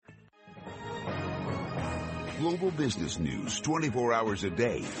global business news 24 hours a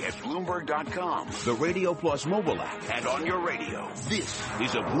day at Bloomberg.com, the Radio Plus mobile app, and on your radio. This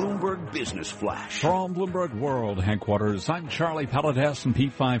is a Bloomberg Business Flash. From Bloomberg World Headquarters, I'm Charlie Pellet. S&P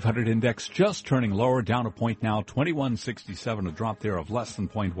 500 index just turning lower, down a point now, 2167, a drop there of less than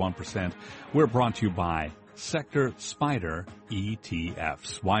 0.1%. We're brought to you by Sector Spider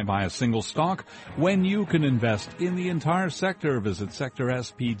ETFs. Why buy a single stock when you can invest in the entire sector? Visit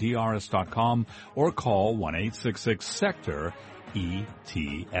sectorspdrs.com or call 1-866-SECTOR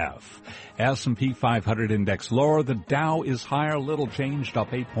ETF. S&P 500 index lower. The Dow is higher, little changed,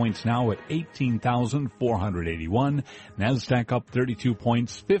 up 8 points now at 18,481. NASDAQ up 32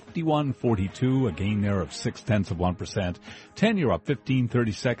 points, 5142, a gain there of 0.6%. 10-year up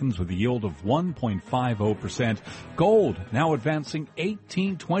 15.30 seconds with a yield of 1.50%. Gold now advancing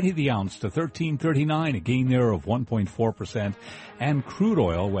 18.20 the ounce to 13.39, a gain there of 1.4%. And crude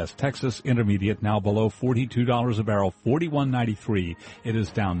oil, West Texas Intermediate, now below $42 a barrel, 41.93. It is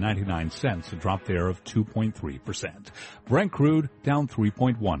down 99 cents, a drop there of 2.3%. Brent crude down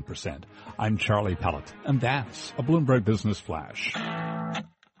 3.1%. I'm Charlie Pellet, and that's a Bloomberg Business Flash.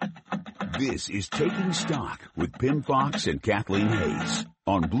 This is Taking Stock with Pim Fox and Kathleen Hayes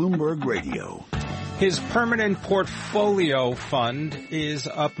on Bloomberg Radio. His permanent portfolio fund is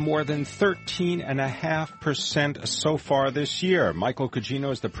up more than 13.5% so far this year. Michael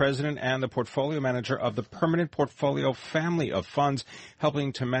Cuggino is the president and the portfolio manager of the permanent portfolio family of funds,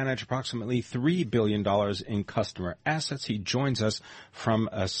 helping to manage approximately $3 billion in customer assets. He joins us from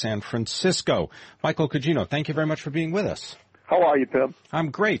San Francisco. Michael Cuggino, thank you very much for being with us. How are you, Pim? I'm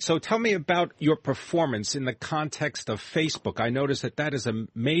great. So tell me about your performance in the context of Facebook. I noticed that is a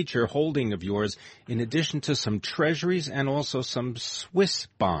major holding of yours, in addition to some treasuries and also some Swiss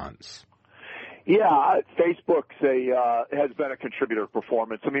bonds. Yeah, Facebook has been a contributor to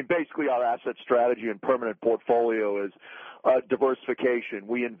performance. I mean, basically our asset strategy and permanent portfolio is diversification.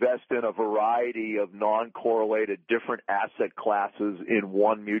 We invest in a variety of non-correlated different asset classes in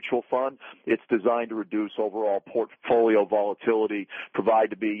one mutual fund. It's designed to reduce overall portfolio volatility, provide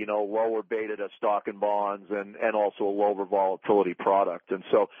to be, lower beta to stock and bonds and also a lower volatility product. And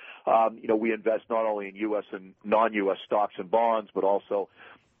so, we invest not only in U.S. and non-U.S. stocks and bonds, but also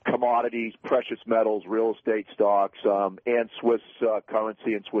commodities, precious metals, real estate stocks, and Swiss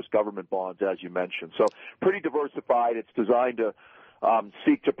currency and Swiss government bonds, as you mentioned. So pretty diversified. It's designed to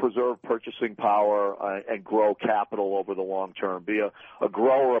seek to preserve purchasing power and grow capital over the long term, be a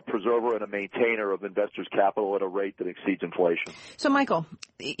grower, a preserver, and a maintainer of investors' capital at a rate that exceeds inflation. So, Michael,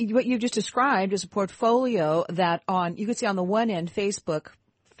 what you just described is a portfolio that you could see on the one end, Facebook,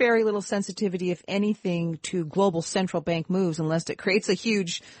 very little sensitivity, if anything, to global central bank moves unless it creates a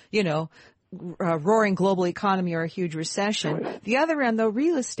huge, roaring global economy or a huge recession. The other end, though,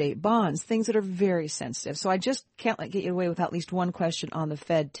 real estate, bonds, things that are very sensitive. So I just can't get you away with at least one question on the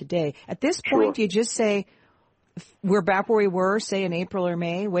Fed today. At this point, do you just say we're back where we were, say, in April or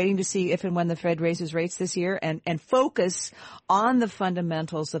May, waiting to see if and when the Fed raises rates this year and focus on the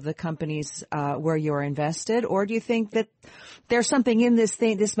fundamentals of the companies where you're invested? Or do you think that there's something in this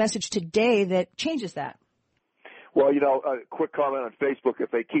message today that changes that? Well, a quick comment on Facebook.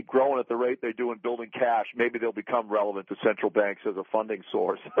 If they keep growing at the rate they do in building cash, maybe they'll become relevant to central banks as a funding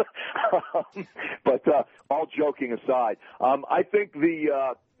source. But all joking aside, I think we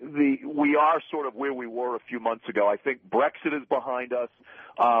are sort of where we were a few months ago. I think Brexit is behind us.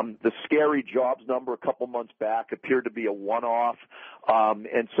 The scary jobs number a couple months back appeared to be a one-off.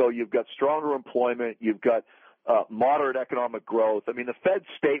 And so you've got stronger employment. You've got moderate economic growth. I mean, the Fed's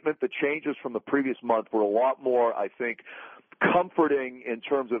statement, the changes from the previous month were a lot more, I think, comforting in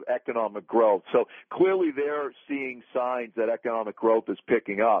terms of economic growth. So clearly they're seeing signs that economic growth is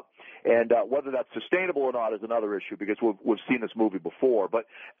picking up. And whether that's sustainable or not is another issue because we've seen this movie before. But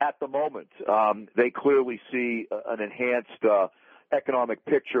at the moment, they clearly see an enhanced economic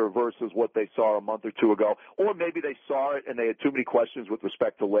picture versus what they saw a month or two ago. Or maybe they saw it and they had too many questions with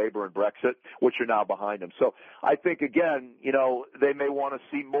respect to labor and Brexit, which are now behind them. So I think, again, they may want to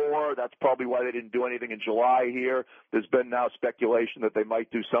see more. That's probably why they didn't do anything in July here. There's been now speculation that they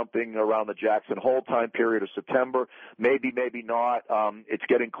might do something around the Jackson Hole time period of September. Maybe, maybe not. It's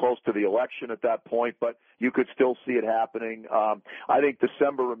getting close to the election at that point, but you could still see it happening. I think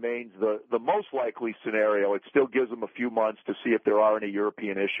December remains the most likely scenario. It still gives them a few months to see if there are any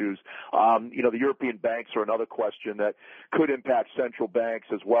European issues. The European banks are another question that could impact central banks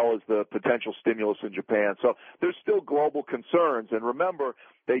as well as the potential stimulus in Japan. So there's still global concerns. And remember,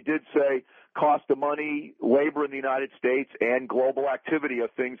 they did say cost of money, labor in the United States, and global activity are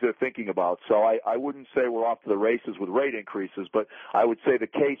things they're thinking about. So I wouldn't say we're off to the races with rate increases, but I would say the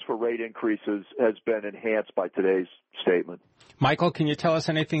case for rate increases has been enhanced by today's statement. Michael, can you tell us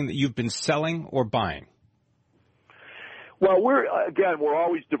anything that you've been selling or buying? Well, we're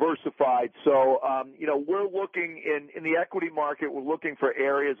always diversified. So, we're looking in the equity market, we're looking for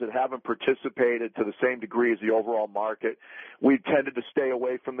areas that haven't participated to the same degree as the overall market. We've tended to stay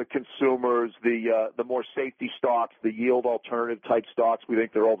away from the consumers, the more safety stocks, the yield alternative type stocks. We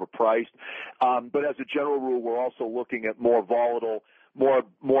think they're overpriced. But as a general rule, we're also looking at more volatile, more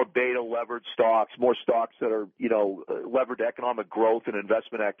beta levered stocks, more stocks that are, levered to economic growth and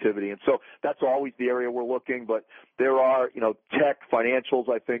investment activity. And so that's always the area we're looking, but there are, tech, financials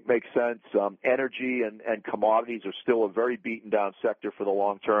I think make sense. Energy and commodities are still a very beaten down sector for the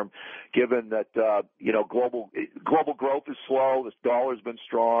long term, given that, global growth is slow. This dollar's been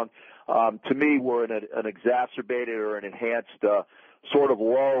strong. To me, we're in an exacerbated or an enhanced, sort of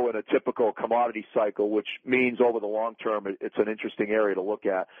low in a typical commodity cycle, which means over the long term it's an interesting area to look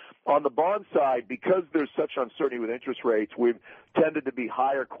at. On the bond side, because there's such uncertainty with interest rates, we've tended to be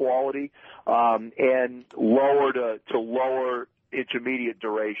higher quality and lower to lower intermediate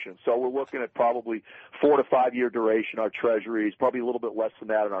duration. So we're looking at probably 4 to 5 year duration, our treasuries, probably a little bit less than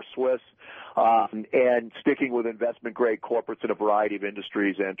that in our Swiss, and sticking with investment grade corporates in a variety of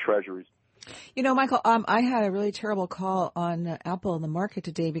industries and treasuries. Michael, I had a really terrible call on Apple in the market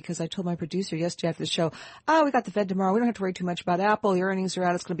today because I told my producer yesterday after the show, we got the Fed tomorrow. We don't have to worry too much about Apple. The earnings are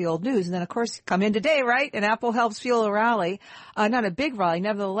out. It's going to be old news. And then, of course, come in today, right? And Apple helps fuel a rally. Not a big rally,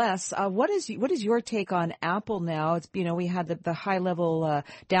 nevertheless. What is your take on Apple now? It's, we had the high level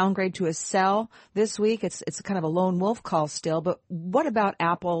downgrade to a sell this week. It's kind of a lone wolf call still. But what about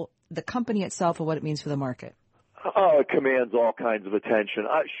Apple, the company itself, and what it means for the market? Oh, it commands all kinds of attention.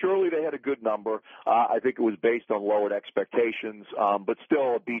 Surely they had a good number. I think it was based on lowered expectations, but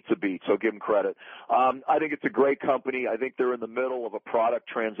still a beat's a beat, so give them credit. I think it's a great company. I think they're in the middle of a product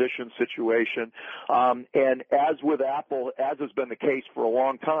transition situation. And as with Apple, as has been the case for a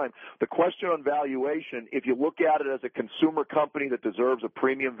long time, the question on valuation, if you look at it as a consumer company that deserves a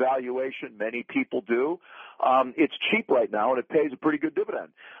premium valuation, many people do, it's cheap right now and it pays a pretty good dividend.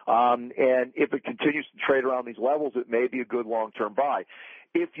 And if it continues to trade around these levels, it may be a good long-term buy.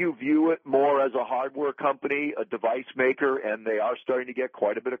 If you view it more as a hardware company, a device maker, and they are starting to get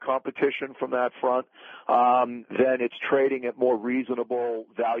quite a bit of competition from that front, then it's trading at more reasonable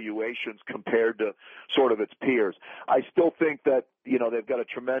valuations compared to sort of its peers. I still think that, they've got a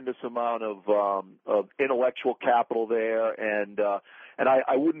tremendous amount of intellectual capital there, and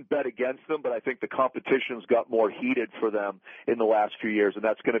I wouldn't bet against them, but I think the competition's got more heated for them in the last few years, and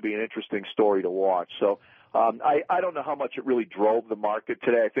that's going to be an interesting story to watch. So I don't know how much it really drove the market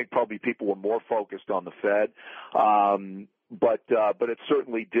today. I think probably people were more focused on the Fed, but it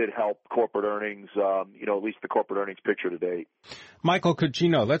certainly did help corporate earnings, at least the corporate earnings picture to date. Michael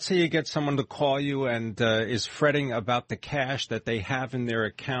Cuggino, let's say you get someone to call you and is fretting about the cash that they have in their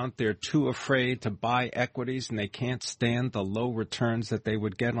account. They're too afraid to buy equities and they can't stand the low returns that they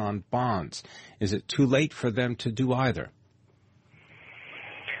would get on bonds. Is it too late for them to do either?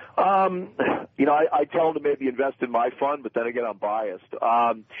 I tell them to maybe invest in my fund, but then again, I'm biased.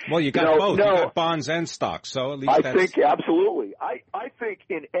 Well, you got both. You got bonds and stocks, so at least I think absolutely. I think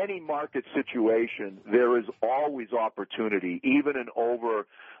in any market situation, there is always opportunity, even in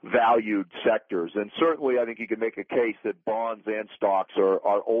overvalued sectors. And certainly, I think you can make a case that bonds and stocks are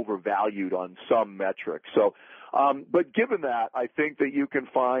overvalued on some metrics. So, but given that, I think that you can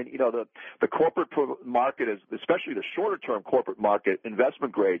find, the corporate market, especially the shorter term corporate market,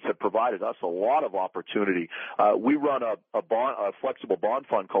 investment grades have provided us a lot of opportunity. We run a flexible bond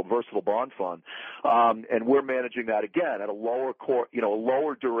fund called Versatile Bond Fund, and we're managing that again at a lower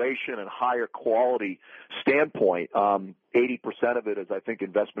lower duration and higher quality standpoint. 80% of it is, I think,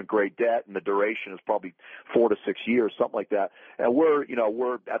 investment grade debt, and the duration is probably 4 to 6 years, something like that. And we're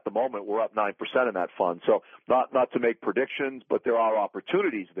at the moment, we're up 9% in that fund. So not to make predictions, but there are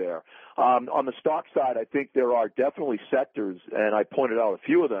opportunities there. On the stock side, I think there are definitely sectors, and I pointed out a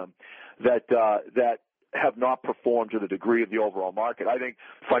few of them, that have not performed to the degree of the overall market. I think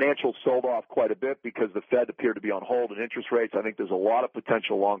financials sold off quite a bit because the Fed appeared to be on hold in interest rates. I think there's a lot of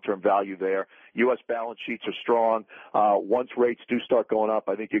potential long-term value there. U.S. balance sheets are strong. Once rates do start going up,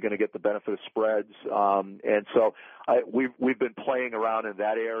 I think you're going to get the benefit of spreads. And so we've been playing around in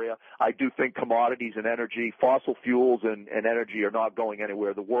that area. I do think commodities and energy, fossil fuels and energy are not going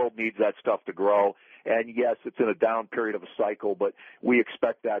anywhere. The world needs that stuff to grow. And yes, it's in a down period of a cycle, but we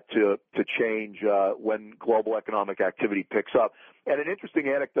expect that to change when global economic activity picks up. And an interesting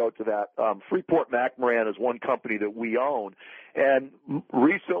anecdote to that, Freeport-McMoRan is one company that we own, and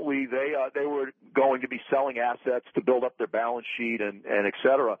recently they were going to be selling assets to build up their balance sheet and et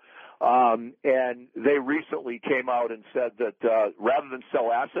cetera. And they recently came out and said that rather than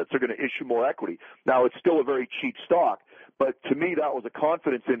sell assets, they're going to issue more equity. Now, it's still a very cheap stock, but to me, that was a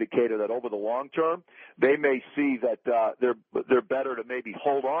confidence indicator that over the long term, they may see that they're better to maybe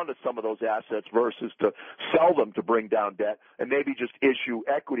hold on to some of those assets versus to sell them to bring down debt and maybe just issue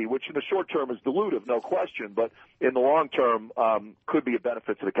equity, which in the short term is dilutive, no question, but in the long term could be a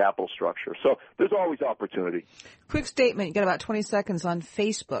benefit to the capital structure. So there's always opportunity. Quick statement. You got about 20 seconds on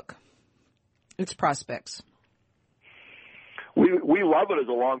Facebook. Its prospects. We love it as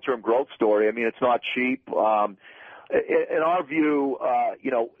a long-term growth story. I mean, it's not cheap. In our view,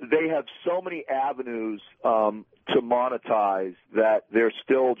 they have so many avenues to monetize that they're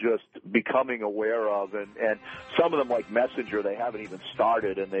still just becoming aware of, and some of them, like Messenger, they haven't even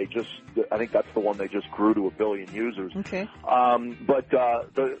started, and I think that's the one they just grew to 1 billion users. Okay. But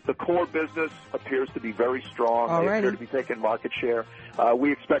the core business appears to be very strong. Alrighty. They appear to be taking market share.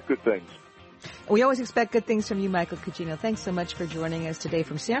 We expect good things. We always expect good things from you, Michael Cuggino. Thanks so much for joining us today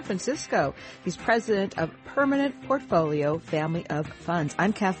from San Francisco. He's president of Permanent Portfolio Family of Funds.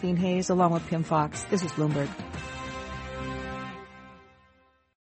 I'm Kathleen Hayes, along with Kim Fox. This is Bloomberg.